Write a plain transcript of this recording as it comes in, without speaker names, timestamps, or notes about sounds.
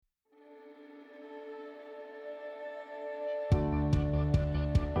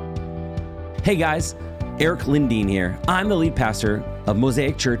Hey guys, Erik Lindeen here. I'm the lead pastor of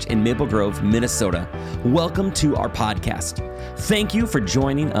Mosaic Church in Maple Grove, Minnesota. Welcome to our podcast. Thank you for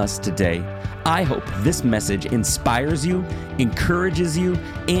joining us today. I hope this message inspires you, encourages you,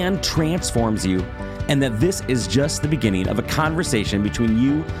 and transforms you, and that this is just the beginning of a conversation between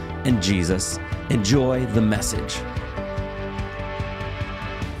you and Jesus. Enjoy the message.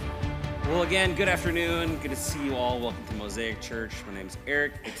 Well, again, good afternoon. Good to see you all. Welcome to Mosaic Church. My name is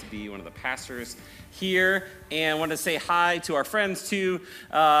Eric. Good to be one of the pastors here. And I want to say hi to our friends, too.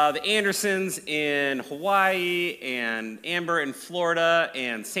 The Andersons in Hawaii, and Amber in Florida,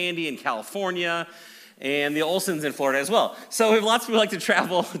 and Sandy in California, and the Olsons in Florida as well. So we have lots of people who like to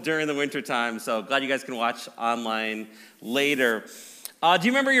travel during the winter time. So glad you guys can watch online later. Do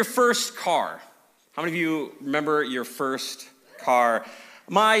you remember your first car? How many of you remember your first car?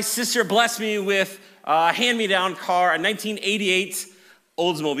 My sister blessed me with a hand-me-down car, a 1988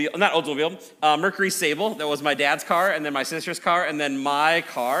 Mercury Sable. That was my dad's car, and then my sister's car, and then my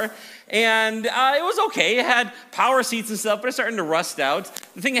car. And it was okay. It had power seats and stuff, but it's starting to rust out.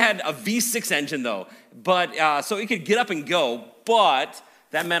 The thing had a V6 engine, though, but so it could get up and go, but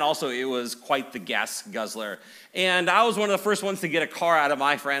that meant also it was quite the gas guzzler. And I was one of the first ones to get a car out of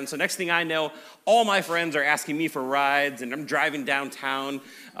my friends. So next thing I know, all my friends are asking me for rides, and I'm driving downtown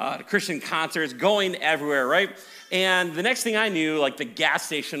to Christian concerts, going everywhere, right? And the next thing I knew, like, the gas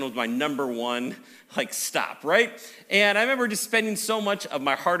station was my number one, stop, right? And I remember just spending so much of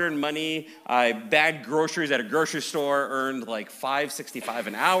my hard-earned money. I bagged groceries at a grocery store, earned like $5.65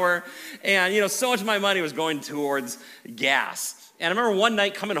 an hour. And, so much of my money was going towards gas. And I remember one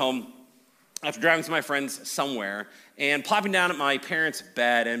night coming home after driving to my friends somewhere and plopping down at my parents'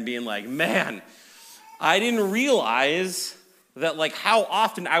 bed and being like, man, I didn't realize that how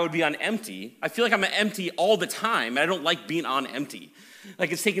often I would be on empty. I feel like I'm empty all the time, and I don't like being on empty.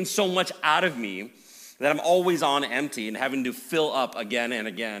 It's taken so much out of me that I'm always on empty and having to fill up again and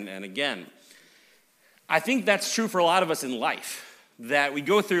again and again. I think that's true for a lot of us in life, that we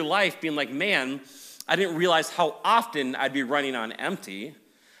go through life being like, man, I didn't realize how often I'd be running on empty.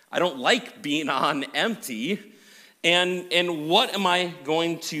 I don't like being on empty. And what am I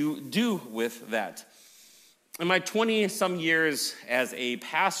going to do with that? In my 20-some years as a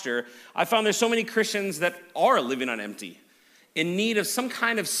pastor, I found there's so many Christians that are living on empty, in need of some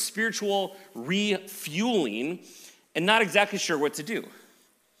kind of spiritual refueling, and not exactly sure what to do.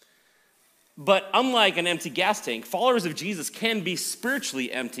 But unlike an empty gas tank, followers of Jesus can be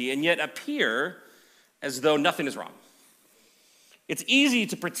spiritually empty and yet appear as though nothing is wrong. It's easy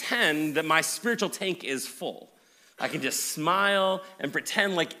to pretend that my spiritual tank is full. I can just smile and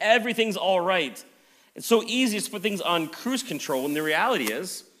pretend like everything's all right. It's so easy to put things on cruise control when the reality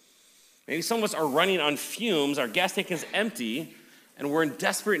is maybe some of us are running on fumes, our gas tank is empty, and we're in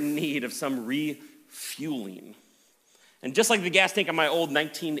desperate need of some refueling. And just like the gas tank on my old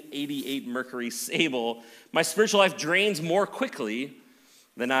 1988 Mercury Sable, my spiritual life drains more quickly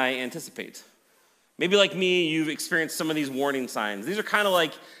than I anticipate. Maybe like me, you've experienced some of these warning signs. These are kind of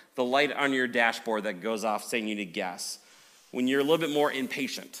like the light on your dashboard that goes off saying you need gas. When you're a little bit more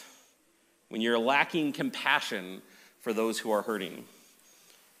impatient, when you're lacking compassion for those who are hurting,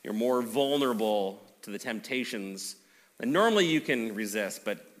 you're more vulnerable to the temptations that normally you can resist,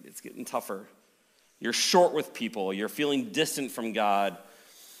 but it's getting tougher. You're short with people. You're feeling distant from God.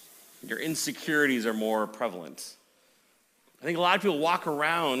 Your insecurities are more prevalent. I think a lot of people walk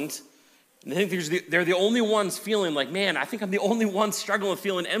around and they think they're the only ones feeling like, man, I think I'm the only one struggling with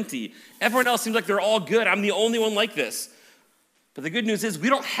feeling empty. Everyone else seems like they're all good. I'm the only one like this. But the good news is we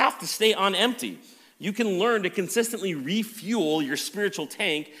don't have to stay on empty. You can learn to consistently refuel your spiritual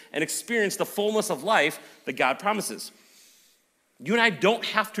tank and experience the fullness of life that God promises. You and I don't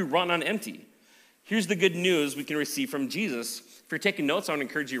have to run on empty. Here's the good news we can receive from Jesus. If you're taking notes, I want to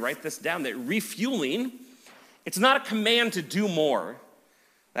encourage you to write this down, that refueling, it's not a command to do more.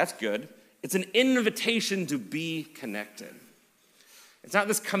 That's good. It's an invitation to be connected. It's not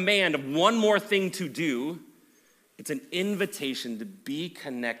this command of one more thing to do. It's an invitation to be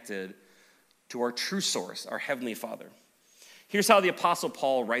connected to our true source, our Heavenly Father. Here's how the Apostle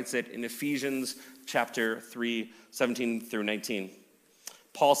Paul writes it in Ephesians chapter 3, 17 through 19.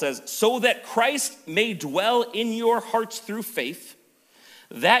 Paul says, so that Christ may dwell in your hearts through faith,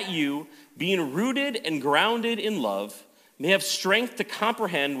 that you, being rooted and grounded in love, may have strength to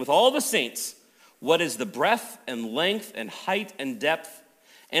comprehend with all the saints what is the breadth and length and height and depth,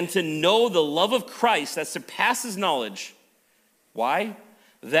 and to know the love of Christ that surpasses knowledge. Why?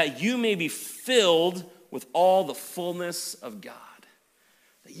 That you may be filled with all the fullness of God.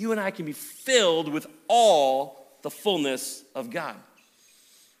 That you and I can be filled with all the fullness of God.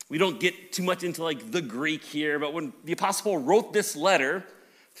 We don't get too much into like the Greek here, but when the Apostle Paul wrote this letter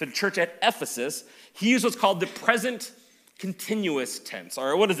to the church at Ephesus, he used what's called the present continuous tense. All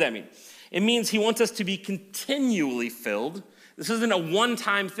right, what does that mean? It means he wants us to be continually filled. This isn't a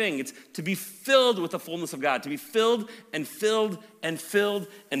one-time thing. It's to be filled with the fullness of God, to be filled and filled and filled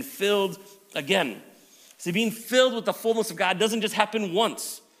and filled again. See, being filled with the fullness of God doesn't just happen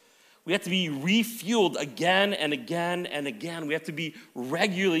once. We have to be refueled again and again and again. We have to be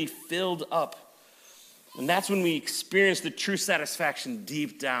regularly filled up. And that's when we experience the true satisfaction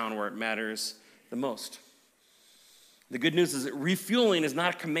deep down where it matters the most. The good news is that refueling is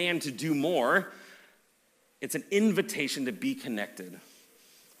not a command to do more. It's an invitation to be connected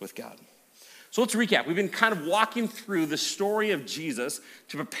with God. So let's recap. We've been kind of walking through the story of Jesus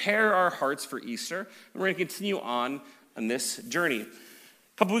to prepare our hearts for Easter. And we're going to continue on this journey.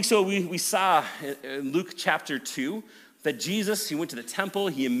 A couple weeks ago, we saw in Luke chapter 2 that Jesus, he went to the temple,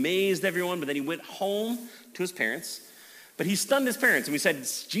 he amazed everyone, but then he went home to his parents. But he stunned his parents, and we said,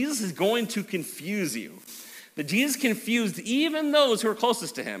 Jesus is going to confuse you. That Jesus confused even those who are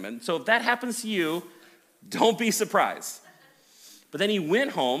closest to him. And so if that happens to you, don't be surprised. But then he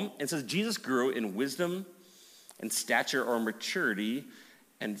went home and says Jesus grew in wisdom and stature or maturity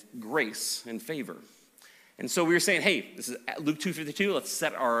and grace and favor. And so we were saying, hey, this is Luke 2:52. Let's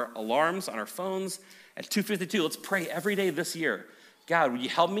set our alarms on our phones. At 2:52, let's pray every day this year. God, would you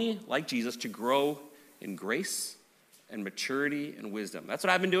help me, like Jesus, to grow in grace and maturity and wisdom? That's what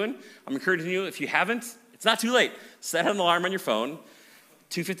I've been doing. I'm encouraging you, if you haven't, it's not too late. Set an alarm on your phone.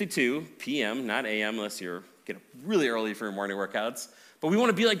 2:52 p.m., not a.m., unless you're get up really early for your morning workouts. But we want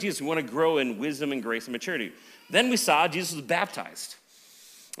to be like Jesus. We want to grow in wisdom and grace and maturity. Then we saw Jesus was baptized.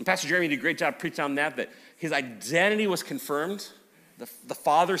 And Pastor Jeremy did a great job preaching on that his identity was confirmed. The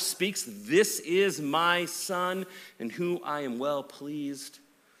Father speaks, "This is my Son, in whom I am well pleased."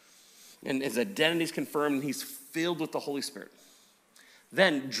 And his identity is confirmed, and he's filled with the Holy Spirit.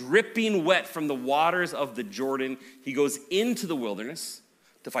 Then, dripping wet from the waters of the Jordan, he goes into the wilderness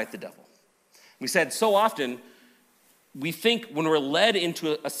to fight the devil. We said so often, we think when we're led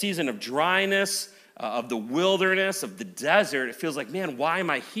into a season of dryness, of the wilderness, of the desert, it feels like, man, why am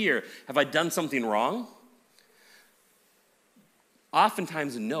I here? Have I done something wrong?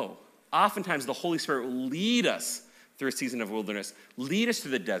 Oftentimes, no. Oftentimes, the Holy Spirit will lead us through a season of wilderness, lead us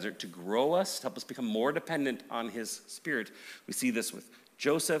through the desert to grow us, to help us become more dependent on his Spirit. We see this with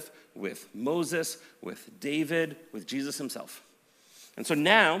Joseph, with Moses, with David, with Jesus himself. And so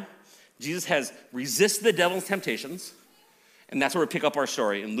now, Jesus has resisted the devil's temptations, and that's where we pick up our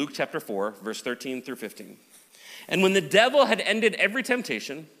story in Luke chapter 4, verse 13 through 15. And when the devil had ended every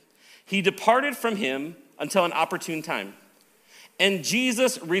temptation, he departed from him until an opportune time. And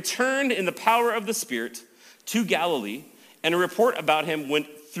Jesus returned in the power of the Spirit to Galilee, and a report about him went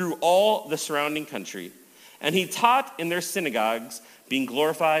through all the surrounding country. And he taught in their synagogues, being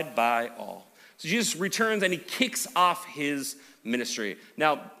glorified by all. So Jesus returns and he kicks off his ministry.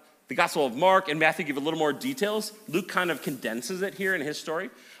 Now, the Gospel of Mark and Matthew give a little more details. Luke kind of condenses it here in his story.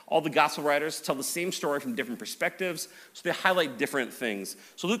 All the gospel writers tell the same story from different perspectives, so they highlight different things.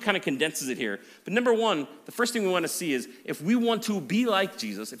 So Luke kind of condenses it here. But number one, the first thing we want to see is if we want to be like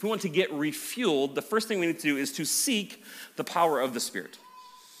Jesus, if we want to get refueled, the first thing we need to do is to seek the power of the Spirit.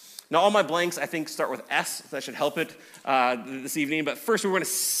 Now, all my blanks, I think, start with S. So that should help it this evening. But first, we're going to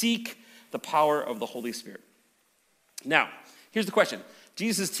seek the power of the Holy Spirit. Now, here's the question.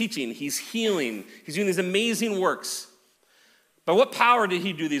 Jesus is teaching. He's healing. He's doing these amazing works. By what power did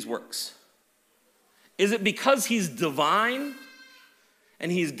he do these works? Is it because he's divine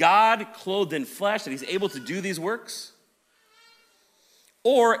and he's God clothed in flesh that he's able to do these works?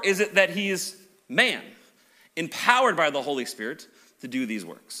 Or is it that he is man, empowered by the Holy Spirit to do these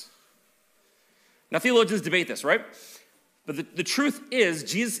works? Now, theologians debate this, right? But the truth is,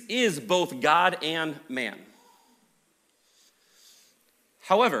 Jesus is both God and man.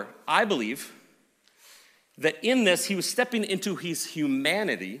 However, I believe that in this, he was stepping into his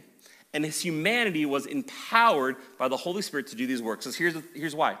humanity, and his humanity was empowered by the Holy Spirit to do these works. So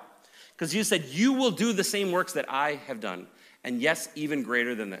here's why. Because Jesus said, you will do the same works that I have done, and yes, even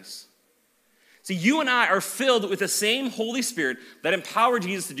greater than this. See, you and I are filled with the same Holy Spirit that empowered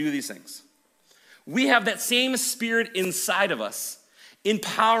Jesus to do these things. We have that same Spirit inside of us,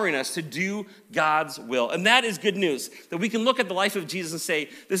 empowering us to do God's will. And that is good news, that we can look at the life of Jesus and say,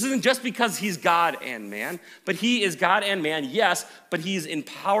 this isn't just because he's God and man, but he is God and man, yes, but he's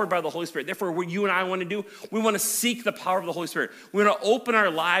empowered by the Holy Spirit. Therefore, what you and I want to do, we want to seek the power of the Holy Spirit. We want to open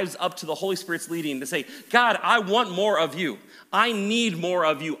our lives up to the Holy Spirit's leading to say, God, I want more of you. I need more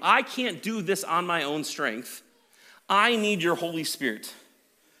of you. I can't do this on my own strength. I need your Holy Spirit.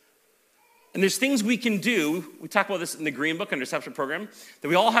 And there's things we can do. We talk about this in the Green Book and Reception Program, that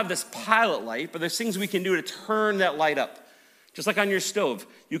we all have this pilot light, but there's things we can do to turn that light up. Just like on your stove,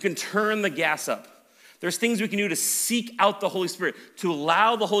 you can turn the gas up. There's things we can do to seek out the Holy Spirit, to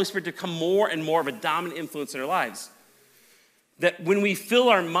allow the Holy Spirit to become more and more of a dominant influence in our lives. That when we fill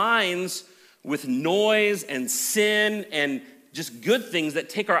our minds with noise and sin and just good things that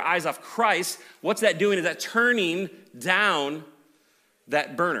take our eyes off Christ, what's that doing? Is that turning down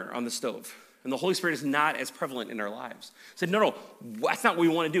that burner on the stove? And the Holy Spirit is not as prevalent in our lives. So no, that's not what we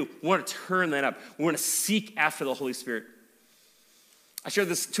want to do. We want to turn that up. We want to seek after the Holy Spirit. I shared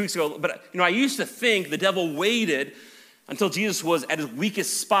this 2 weeks ago, but I used to think the devil waited until Jesus was at his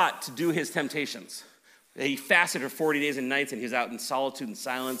weakest spot to do his temptations. He fasted for 40 days and nights, and he was out in solitude and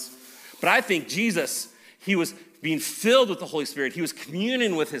silence. But I think Jesus, he was being filled with the Holy Spirit. He was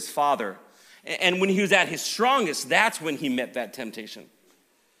communing with his Father. And when he was at his strongest, that's when he met that temptation.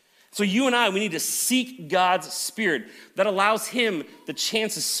 So you and I, we need to seek God's Spirit that allows him the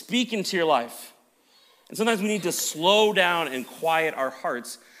chance to speak into your life. And sometimes we need to slow down and quiet our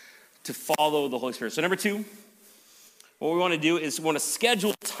hearts to follow the Holy Spirit. So number 2, what we want to do is we want to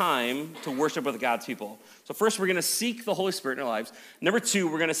schedule time to worship with God's people. So first, we're going to seek the Holy Spirit in our lives. Number 2,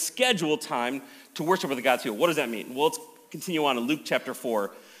 we're going to schedule time to worship with God's people. What does that mean? Well, let's continue on in Luke chapter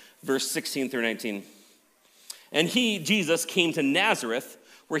 4, verse 16 through 19. And he, Jesus, came to Nazareth,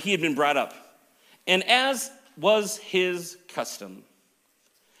 where he had been brought up. And as was his custom,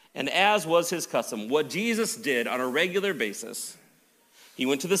 what Jesus did on a regular basis, he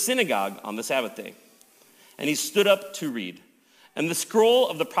went to the synagogue on the Sabbath day. And he stood up to read. And the scroll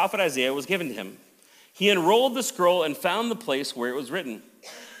of the prophet Isaiah was given to him. He unrolled the scroll and found the place where it was written,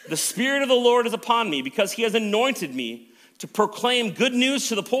 "The Spirit of the Lord is upon me, because he has anointed me to proclaim good news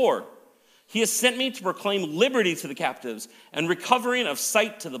to the poor. He has sent me to proclaim liberty to the captives and recovering of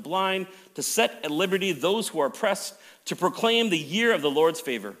sight to the blind, to set at liberty those who are oppressed, to proclaim the year of the Lord's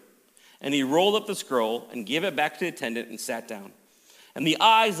favor." And he rolled up the scroll and gave it back to the attendant and sat down. And the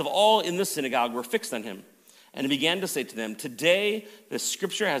eyes of all in the synagogue were fixed on him. And he began to say to them, "Today the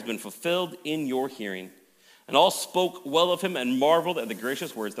scripture has been fulfilled in your hearing." And all spoke well of him and marveled at the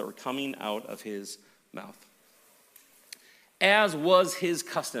gracious words that were coming out of his mouth. As was his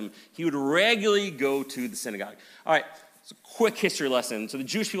custom, he would regularly go to the synagogue. All right, so quick history lesson. So the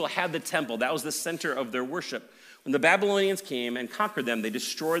Jewish people had the temple. That was the center of their worship. When the Babylonians came and conquered them, they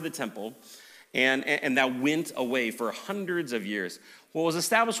destroyed the temple, and that went away for hundreds of years. What was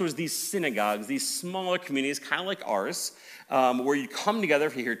established was these synagogues, these smaller communities, kind of like ours, where you come together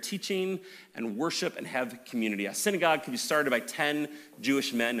to hear teaching and worship and have community. A synagogue can be started by 10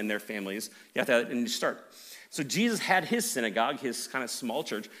 Jewish men and their families. You have to, and you start. So Jesus had his synagogue, his kind of small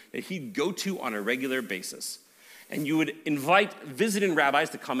church, that he'd go to on a regular basis. And you would invite visiting rabbis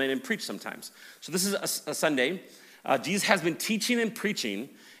to come in and preach sometimes. So this is a Sunday. Jesus has been teaching and preaching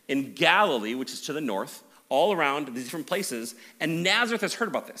in Galilee, which is to the north, all around these different places, and Nazareth has heard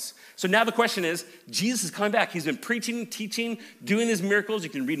about this. So now the question is, Jesus is coming back. He's been preaching, teaching, doing these miracles. You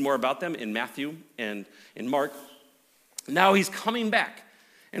can read more about them in Matthew and in Mark. Now he's coming back.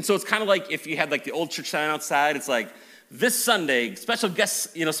 And so it's kind of like if you had like the old church sign outside, it's like, this Sunday, special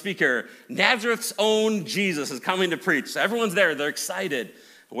guest speaker, Nazareth's own Jesus is coming to preach. So everyone's there, they're excited.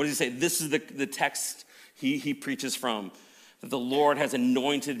 What does he say? This is the text he preaches from. That the Lord has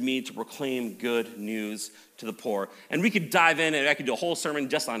anointed me to proclaim good news to the poor. And we could dive in, and I could do a whole sermon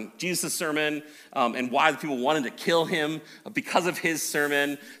just on Jesus' sermon and why the people wanted to kill him because of his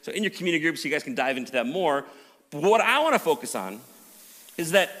sermon. So in your community groups, you guys can dive into that more. But what I want to focus on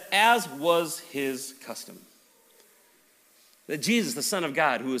is that as was his custom, that Jesus, the Son of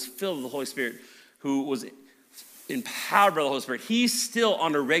God, who was filled with the Holy Spirit, who was empowered by the Holy Spirit, he still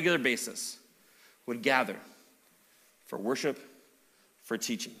on a regular basis would gather for worship, for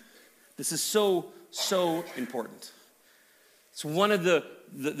teaching. This is so, so important. It's one of the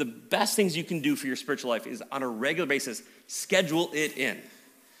best things you can do for your spiritual life is on a regular basis, schedule it in.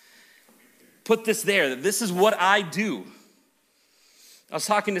 Put this there, that this is what I do. I was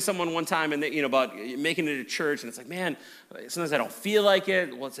talking to someone one time and they, about making it a church, and it's like, man, sometimes I don't feel like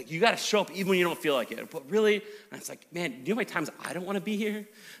it. Well, it's like, you got to show up even when you don't feel like it. But really, and it's like, man, do you know how many times I don't want to be here?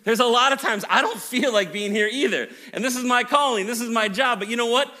 There's a lot of times I don't feel like being here either. And this is my calling. This is my job. But you know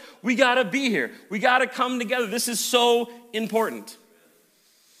what? We got to be here. We got to come together. This is so important.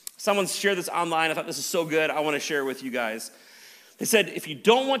 Someone shared this online. I thought this is so good. I want to share it with you guys. They said, if you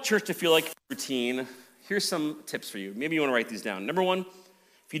don't want church to feel like a routine, here's some tips for you. Maybe you want to write these down. Number one,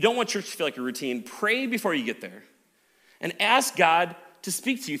 if you don't want church to feel like a routine, pray before you get there and ask God to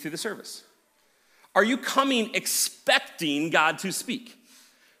speak to you through the service. Are you coming expecting God to speak?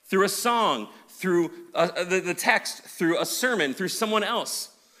 through a song, through the text, through a sermon, through someone else.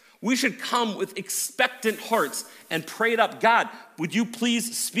 We should come with expectant hearts and pray it up. God, would you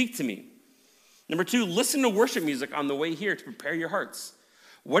please speak to me? Number 2, listen to worship music on the way here to prepare your hearts.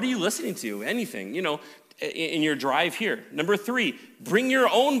 What are you listening to? Anything, in your drive here. Number 3, bring your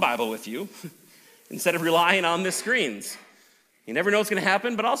own Bible with you instead of relying on the screens. You never know what's going to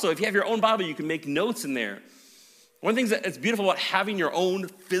happen, but also if you have your own Bible, you can make notes in there. One of the things that's beautiful about having your own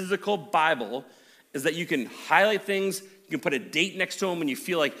physical Bible is that you can highlight things, you can put a date next to them when you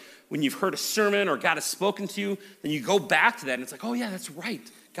feel like when you've heard a sermon or God has spoken to you, then you go back to that and it's like, oh yeah, that's right.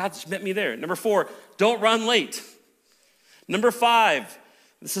 God's met me there. Number 4, don't run late. Number 5,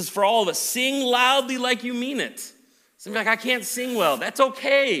 this is for all of us, sing loudly like you mean it. Some like, I can't sing well. That's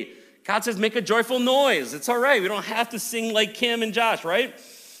okay. God says make a joyful noise. It's all right. We don't have to sing like Kim and Josh, right?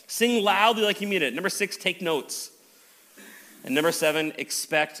 Sing loudly like you mean it. Number 6, take notes. And number 7,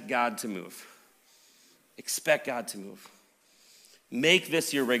 expect God to move. Expect God to move. Make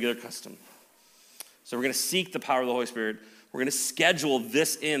this your regular custom. So we're going to seek the power of the Holy Spirit. We're going to schedule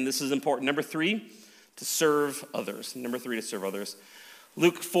this in. This is important. Number 3, to serve others. Number 3, to serve others.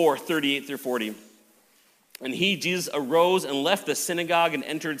 Luke 4:38-40. And he, Jesus, arose and left the synagogue and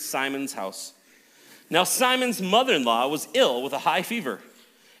entered Simon's house. Now Simon's mother-in-law was ill with a high fever,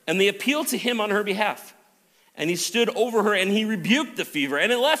 and they appealed to him on her behalf. And he stood over her and he rebuked the fever,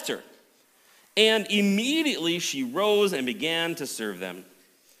 and it left her. And immediately she rose and began to serve them.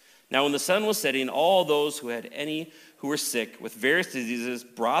 Now when the sun was setting, all those who had any who were sick with various diseases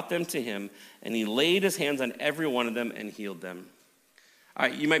brought them to him, and he laid his hands on every one of them and healed them. All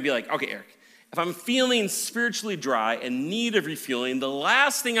right, you might be like, okay, Eric, if I'm feeling spiritually dry and need of refueling, the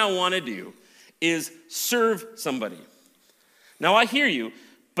last thing I want to do is serve somebody. Now I hear you,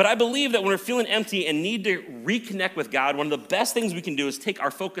 but I believe that when we're feeling empty and need to reconnect with God, one of the best things we can do is take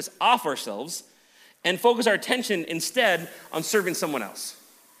our focus off ourselves and focus our attention instead on serving someone else.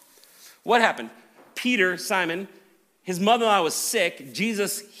 What happened? Peter, Simon, his mother-in-law was sick.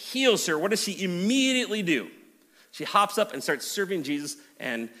 Jesus heals her. What does she immediately do? She hops up and starts serving Jesus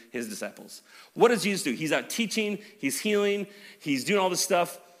and his disciples. What does Jesus do? He's out teaching, he's healing, he's doing all this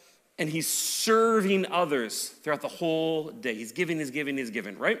stuff, and he's serving others throughout the whole day. He's giving,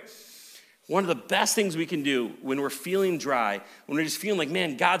 right? One of the best things we can do when we're feeling dry, when we're just feeling like,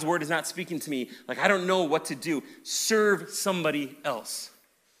 man, God's word is not speaking to me, like I don't know what to do, serve somebody else.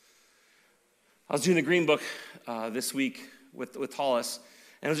 I was doing the Green Book this week with Hollis,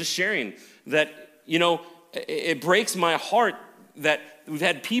 and I was just sharing that, it breaks my heart that we've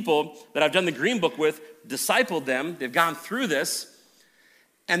had people that I've done the Green Book with, discipled them, they've gone through this,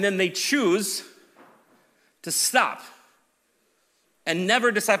 and then they choose to stop and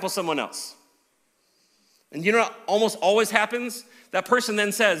never disciple someone else. And you know what almost always happens? That person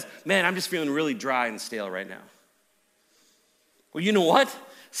then says, man, I'm just feeling really dry and stale right now. Well, you know what?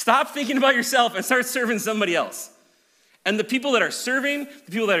 Stop thinking about yourself and start serving somebody else. And the people that are serving,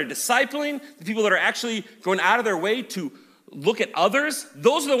 the people that are discipling, the people that are actually going out of their way to look at others,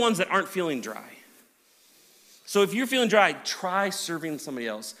 those are the ones that aren't feeling dry. So if you're feeling dry, try serving somebody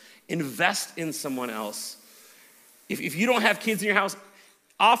else. Invest in someone else. If you don't have kids in your house,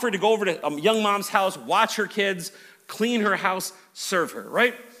 offer to go over to a young mom's house, watch her kids, clean her house, serve her,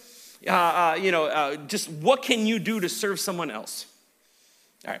 right? Just what can you do to serve someone else?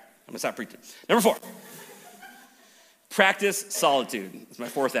 All right, I'm going to stop preaching. Number 4. Practice solitude. That's my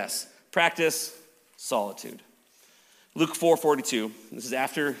 4th S. Practice solitude. Luke 4:42. This is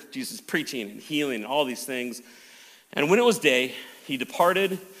after Jesus preaching and healing and all these things. And when it was day, he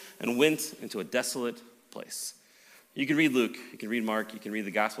departed and went into a desolate place. You can read Luke, you can read Mark, you can read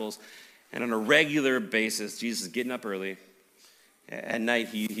the Gospels, and on a regular basis, Jesus is getting up early. At night,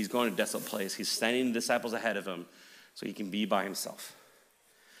 he's going to a desolate place. He's sending the disciples ahead of him so he can be by himself.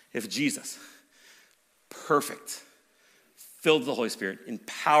 If Jesus, perfect, filled with the Holy Spirit,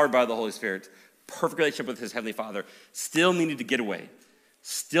 empowered by the Holy Spirit, perfect relationship with his Heavenly Father, still needed to get away,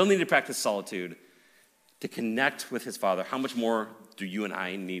 still needed to practice solitude to connect with his Father, how much more do you and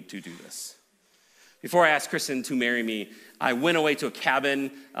I need to do this? Before I asked Kristen to marry me, I went away to a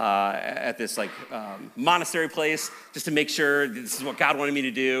cabin at this monastery place just to make sure this is what God wanted me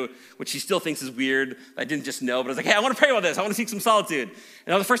to do, which she still thinks is weird. I didn't just know, but I was like, hey, I want to pray about this. I want to seek some solitude. And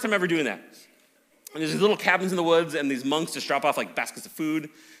that was the first time ever doing that. And there's these little cabins in the woods, and these monks just drop off baskets of food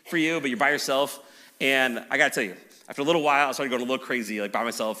for you, but you're by yourself. And I got to tell you, after a little while, I started going a little crazy, by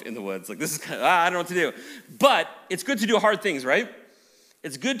myself in the woods. This is I don't know what to do. But it's good to do hard things, right?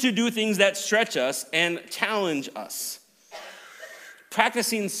 It's good to do things that stretch us and challenge us.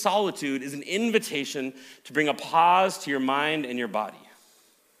 Practicing solitude is an invitation to bring a pause to your mind and your body.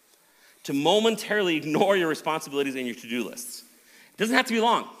 to momentarily ignore your responsibilities and your to-do lists. It doesn't have to be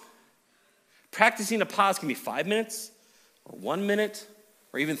long. Practicing a pause can be 5 minutes, or 1 minute,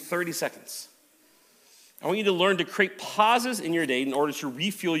 or even 30 seconds. I want you to learn to create pauses in your day in order to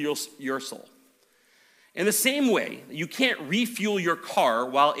refuel your soul. In the same way, you can't refuel your car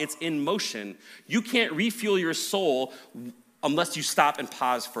while it's in motion. You can't refuel your soul unless you stop and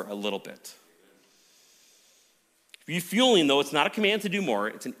pause for a little bit. Refueling, though, it's not a command to do more.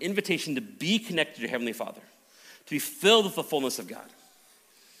 It's an invitation to be connected to your Heavenly Father, to be filled with the fullness of God.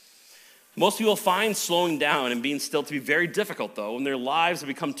 Most people find slowing down and being still to be very difficult, though, when their lives have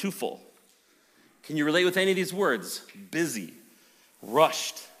become too full. Can you relate with any of these words? Busy,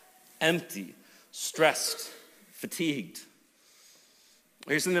 rushed, empty, stressed, fatigued.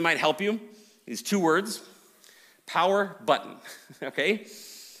 Here's something that might help you. These 2 words, power button, okay?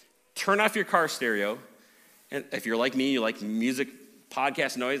 Turn off your car stereo, and if you're like me, you like music,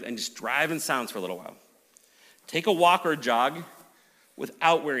 podcast noise, and just drive in sounds for a little while. Take a walk or a jog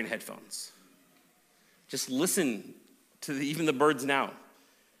without wearing headphones. Just listen to even the birds now.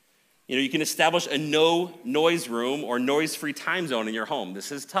 You can establish a no noise room or noise-free time zone in your home.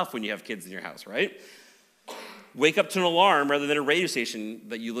 This is tough when you have kids in your house, right? Wake up to an alarm rather than a radio station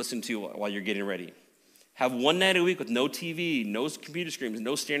that you listen to while you're getting ready. Have 1 night a week with no TV, no computer screens,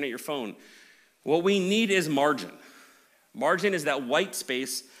 no staring at your phone. What we need is margin. Margin is that white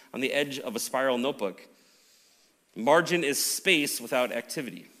space on the edge of a spiral notebook. Margin is space without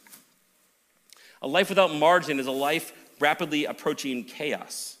activity. A life without margin is a life rapidly approaching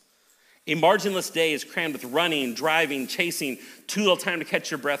chaos. A marginless day is crammed with running, driving, chasing, too little time to catch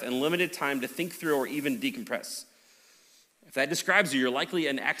your breath, and limited time to think through or even decompress. If that describes you, you're likely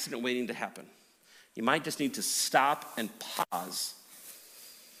an accident waiting to happen. You might just need to stop and pause.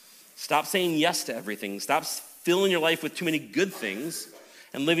 Stop saying yes to everything. Stop filling your life with too many good things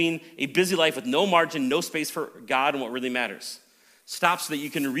and living a busy life with no margin, no space for God and what really matters. Stop so that you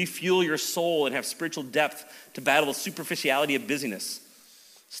can refuel your soul and have spiritual depth to battle the superficiality of busyness.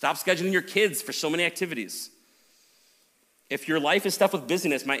 Stop scheduling your kids for so many activities. If your life is stuffed with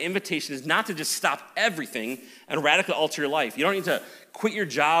busyness, my invitation is not to just stop everything and radically alter your life. You don't need to quit your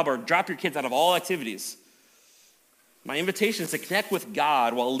job or drop your kids out of all activities. My invitation is to connect with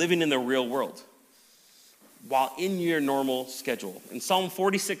God while living in the real world, while in your normal schedule. In Psalm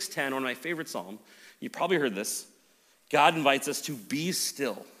 46:10, one of my favorite psalms, you probably heard this, God invites us to be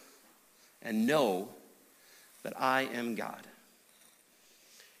still and know that I am God.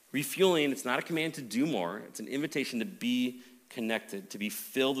 Refueling, it's not a command to do more. It's an invitation to be connected, to be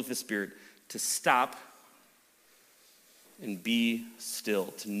filled with the Spirit, to stop and be still,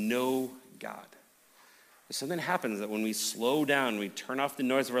 to know God. There's something happens that when we slow down, we turn off the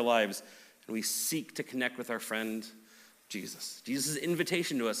noise of our lives, and we seek to connect with our friend Jesus. Jesus'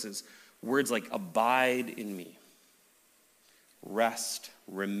 invitation to us is words like abide in me, rest,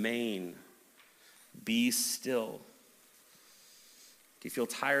 remain, be still. Do you feel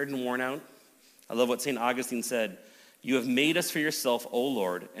tired and worn out? I love what St. Augustine said. You have made us for yourself, O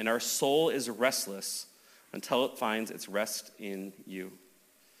Lord, and our soul is restless until it finds its rest in you.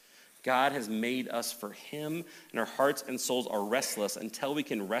 God has made us for him, and our hearts and souls are restless until we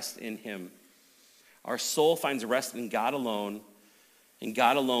can rest in him. Our soul finds rest in God alone. In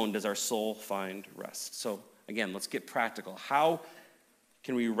God alone does our soul find rest. So again, let's get practical. How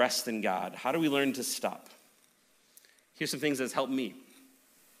can we rest in God? How do we learn to stop? Here's some things that's helped me.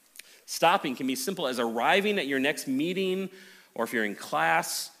 Stopping can be simple as arriving at your next meeting, or if you're in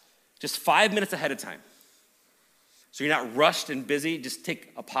class, just 5 minutes ahead of time. So you're not rushed and busy. Just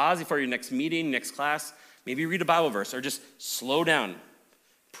take a pause before your next meeting, next class. Maybe read a Bible verse, or just slow down,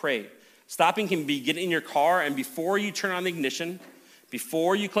 pray. Stopping can be getting in your car, and before you turn on the ignition,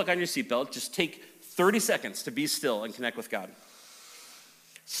 before you click on your seatbelt, just take 30 seconds to be still and connect with God.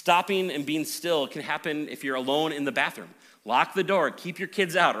 Stopping and being still can happen if you're alone in the bathroom. Lock the door, keep your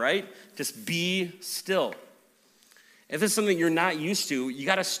kids out, right? Just be still. If this is something you're not used to, you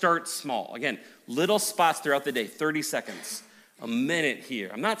got to start small. Again, little spots throughout the day, 30 seconds, a minute here.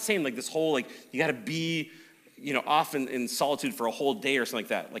 I'm not saying like this whole, you got to be, off in solitude for a whole day or something like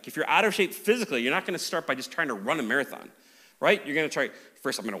that. Like if you're out of shape physically, you're not going to start by just trying to run a marathon, right? You're going to try,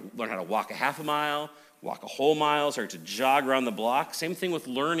 first I'm going to learn how to walk a half a mile, walk a whole mile, start to jog around the block. Same thing with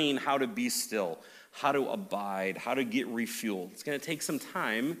learning how to be still, how to abide, how to get refueled. It's going to take some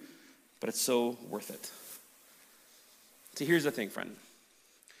time, but it's so worth it. So here's the thing, friend.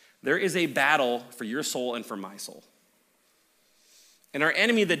 There is a battle for your soul and for my soul. And our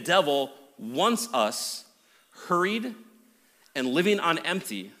enemy, the devil, wants us hurried and living on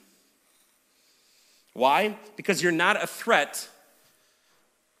empty. Why? Because you're not a threat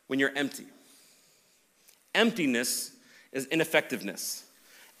when you're empty. Emptiness is ineffectiveness.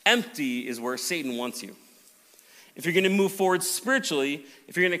 Empty is where Satan wants you. If you're going to move forward spiritually,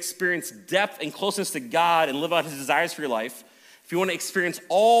 if you're going to experience depth and closeness to God and live out his desires for your life, if you want to experience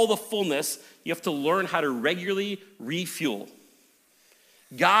all the fullness, you have to learn how to regularly refuel.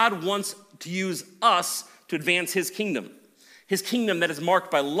 God wants to use us to advance his kingdom that is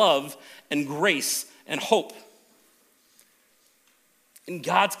marked by love and grace and hope. In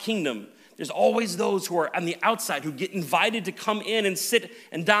God's kingdom, there's always those who are on the outside who get invited to come in and sit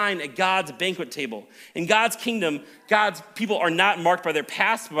and dine at God's banquet table. In God's kingdom, God's people are not marked by their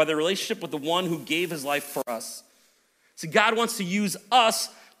past, but by their relationship with the one who gave his life for us. So God wants to use us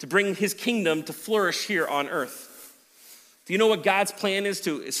to bring his kingdom to flourish here on earth. Do you know what God's plan is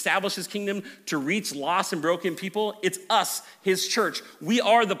to establish his kingdom, to reach lost and broken people? It's us, his church. We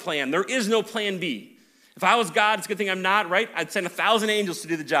are the plan. There is no plan B. If I was God, it's a good thing I'm not, right? I'd send 1,000 angels to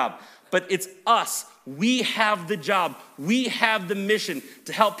do the job. But it's us. We have the job. We have the mission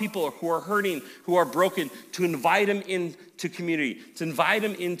to help people who are hurting, who are broken, to invite them into community, to invite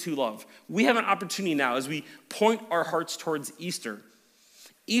them into love. We have an opportunity now as we point our hearts towards Easter.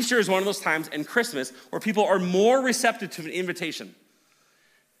 Easter is one of those times, and Christmas, where people are more receptive to an invitation.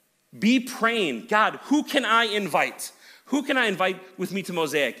 Be praying, God, who can I invite? Who can I invite with me to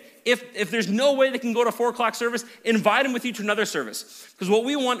Mosaic? If there's no way they can go to 4 o'clock service, invite them with you to another service. Because what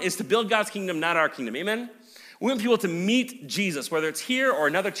we want is to build God's kingdom, not our kingdom. Amen? We want people to meet Jesus, whether it's here or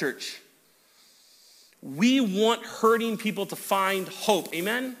another church. We want hurting people to find hope.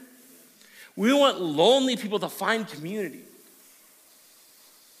 Amen? We want lonely people to find community.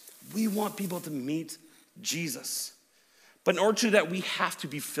 We want people to meet Jesus. But in order to do that, we have to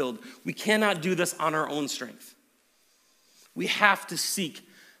be filled. We cannot do this on our own strength. We have to seek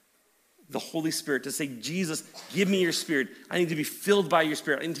the Holy Spirit to say, Jesus, give me your Spirit. I need to be filled by your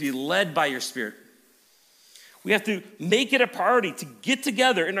Spirit. I need to be led by your Spirit. We have to make it a priority to get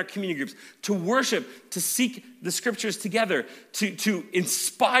together in our community groups, to worship, to seek the scriptures together, to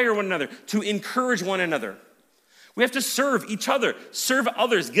inspire one another, to encourage one another. We have to serve each other, serve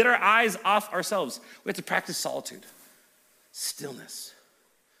others, get our eyes off ourselves. We have to practice solitude, stillness.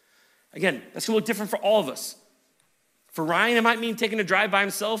 Again, that's going to look different for all of us. For Ryan, it might mean taking a drive by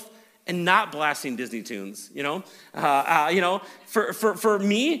himself and not blasting Disney tunes, For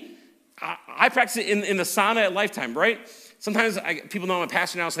me, I practice it in the sauna at Lifetime, right? Sometimes people know I'm a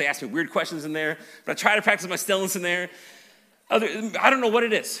pastor now, so they ask me weird questions in there, but I try to practice my stillness in there. I don't know what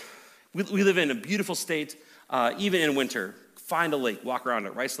it is. We live in a beautiful state, even in winter. Find a lake, walk around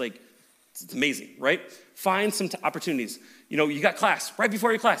it. Rice Lake, it's amazing, right? Find some opportunities. You got class. Right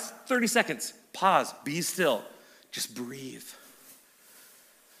before your class, 30 seconds. Pause, be still. Just breathe.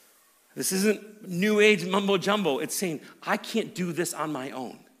 This isn't new age mumbo jumbo. It's saying, I can't do this on my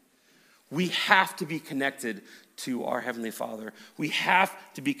own. We have to be connected to our Heavenly Father. We have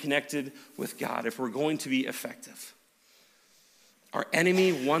to be connected with God if we're going to be effective. Our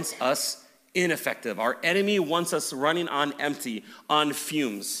enemy wants us ineffective. Our enemy wants us running on empty, on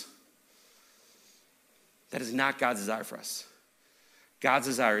fumes. That is not God's desire for us. God's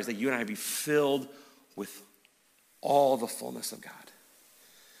desire is that you and I be filled with all the fullness of God.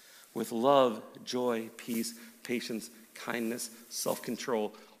 With love, joy, peace, patience, kindness,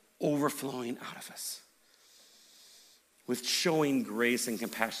 self-control, overflowing out of us. With showing grace and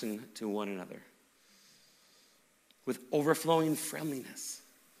compassion to one another. With overflowing friendliness.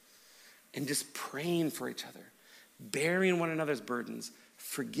 And just praying for each other. Bearing one another's burdens.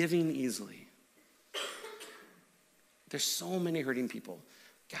 Forgiving easily. There's so many hurting people.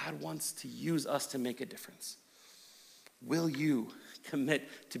 God wants to use us to make a difference. Will you commit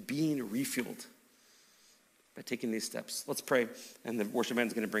to being refueled by taking these steps? Let's pray, and the worship band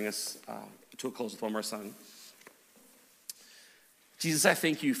is going to bring us to a close with one more song. Jesus, I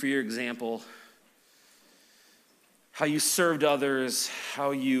thank you for your example, how you served others, how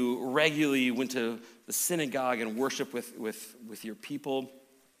you regularly went to the synagogue and worshiped with your people,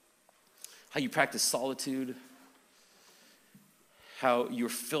 how you practiced solitude, how you're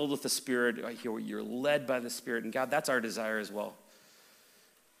filled with the Spirit, you're led by the Spirit. And God, that's our desire as well.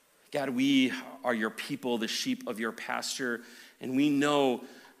 God, we are your people, the sheep of your pasture, and we know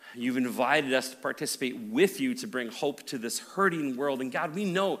you've invited us to participate with you to bring hope to this hurting world. And God, we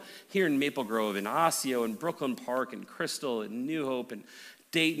know here in Maple Grove, in Osseo, in Brooklyn Park, in Crystal, in New Hope, and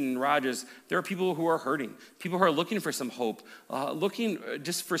Dayton, Rogers, there are people who are hurting, people who are looking for some hope, looking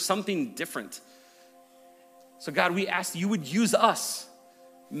just for something different. So God, we ask you would use us,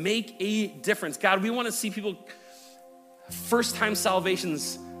 make a difference. God, we want to see people, first-time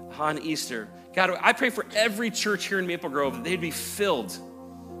salvations on Easter. God, I pray for every church here in Maple Grove that they'd be filled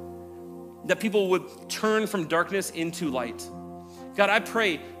that people would turn from darkness into light. God, I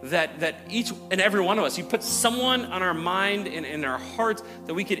pray that each and every one of us, you put someone on our mind and in our heart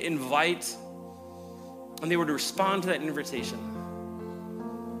that we could invite, and they would respond to that invitation.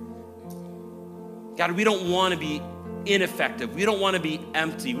 God, we don't want to be ineffective. We don't want to be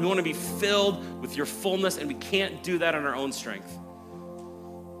empty. We want to be filled with your fullness, and we can't do that on our own strength.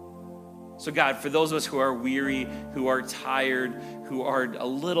 So God, for those of us who are weary, who are tired, who are a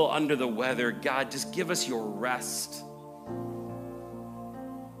little under the weather, God, just give us your rest.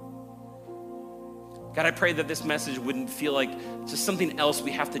 God, I pray that this message wouldn't feel like just something else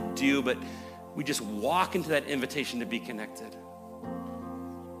we have to do, but we just walk into that invitation to be connected.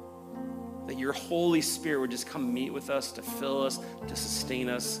 That your Holy Spirit would just come meet with us, to fill us, to sustain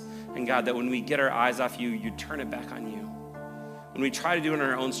us. And God, that when we get our eyes off you, you turn it back on you. When we try to do it in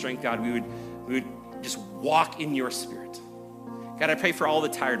our own strength, God, we would just walk in your Spirit. God, I pray for all the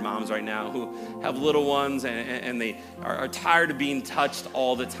tired moms right now who have little ones and they are tired of being touched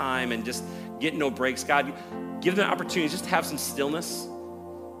all the time and just get no breaks. God, give them an opportunity just to have some stillness,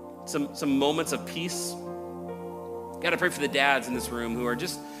 some moments of peace. God, I pray for the dads in this room who are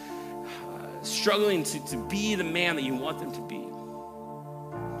just struggling to be the man that you want them to be.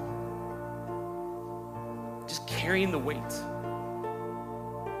 Just carrying the weight.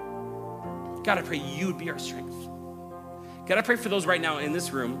 God, I pray you would be our strength. God, I pray for those right now in this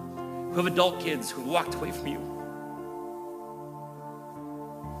room who have adult kids who walked away from you.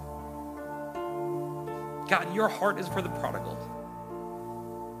 God, your heart is for the prodigal.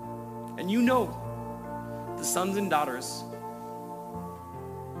 And you know the sons and daughters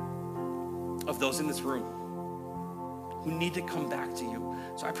of those in this room who need to come back to you.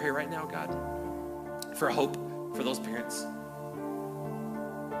 So I pray right now, God, for hope for those parents,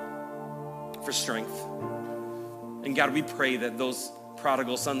 for strength. And God, we pray that those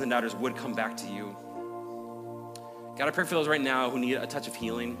prodigal sons and daughters would come back to you. God, I pray for those right now who need a touch of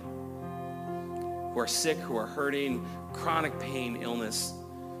healing, who are sick, who are hurting, chronic pain, illness.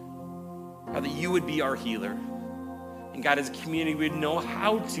 God, that you would be our healer. And God, as a community, we would know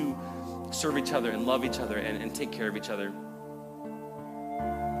how to serve each other and love each other and take care of each other.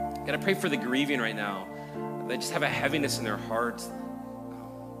 God, I pray for the grieving right now. They just have a heaviness in their heart.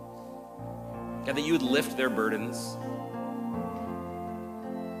 God, that you would lift their burdens.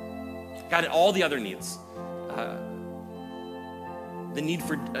 God, and all the other needs. The need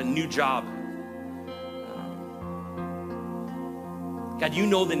for a new job. God, you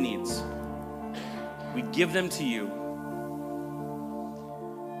know the needs. We give them to you.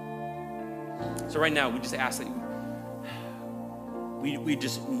 So right now, we just ask that we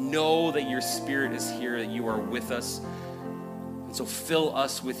just know that your Spirit is here, that you are with us. And so fill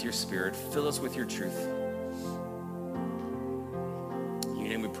us with your Spirit. Fill us with your truth. In your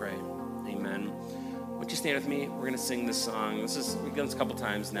name we pray. Amen. Would you stand with me? We're going to sing this song. We've done this a couple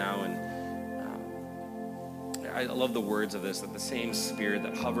times now, and I love the words of this, that the same Spirit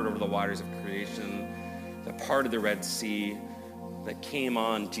that hovered over the waters of creation, that parted the Red Sea, that came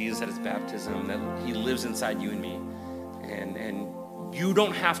on Jesus at his baptism, that he lives inside you and me. And you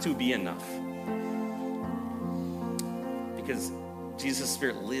don't have to be enough, because Jesus'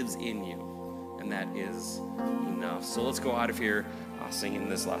 Spirit lives in you, and that is enough. So let's go out of here singing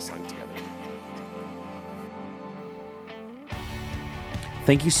this last song together.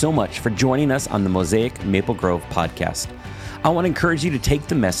 Thank you so much for joining us on the Mosaic Maple Grove podcast. I want to encourage you to take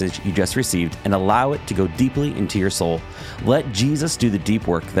the message you just received and allow it to go deeply into your soul. Let Jesus do the deep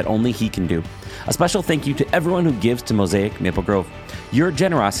work that only he can do. A special thank you to everyone who gives to Mosaic Maple Grove. Your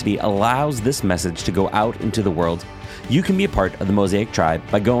generosity allows this message to go out into the world. You can be a part of the Mosaic tribe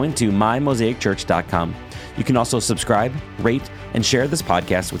by going to mymosaicchurch.com. You can also subscribe, rate, and share this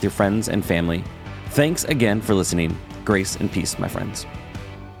podcast with your friends and family. Thanks again for listening. Grace and peace, my friends.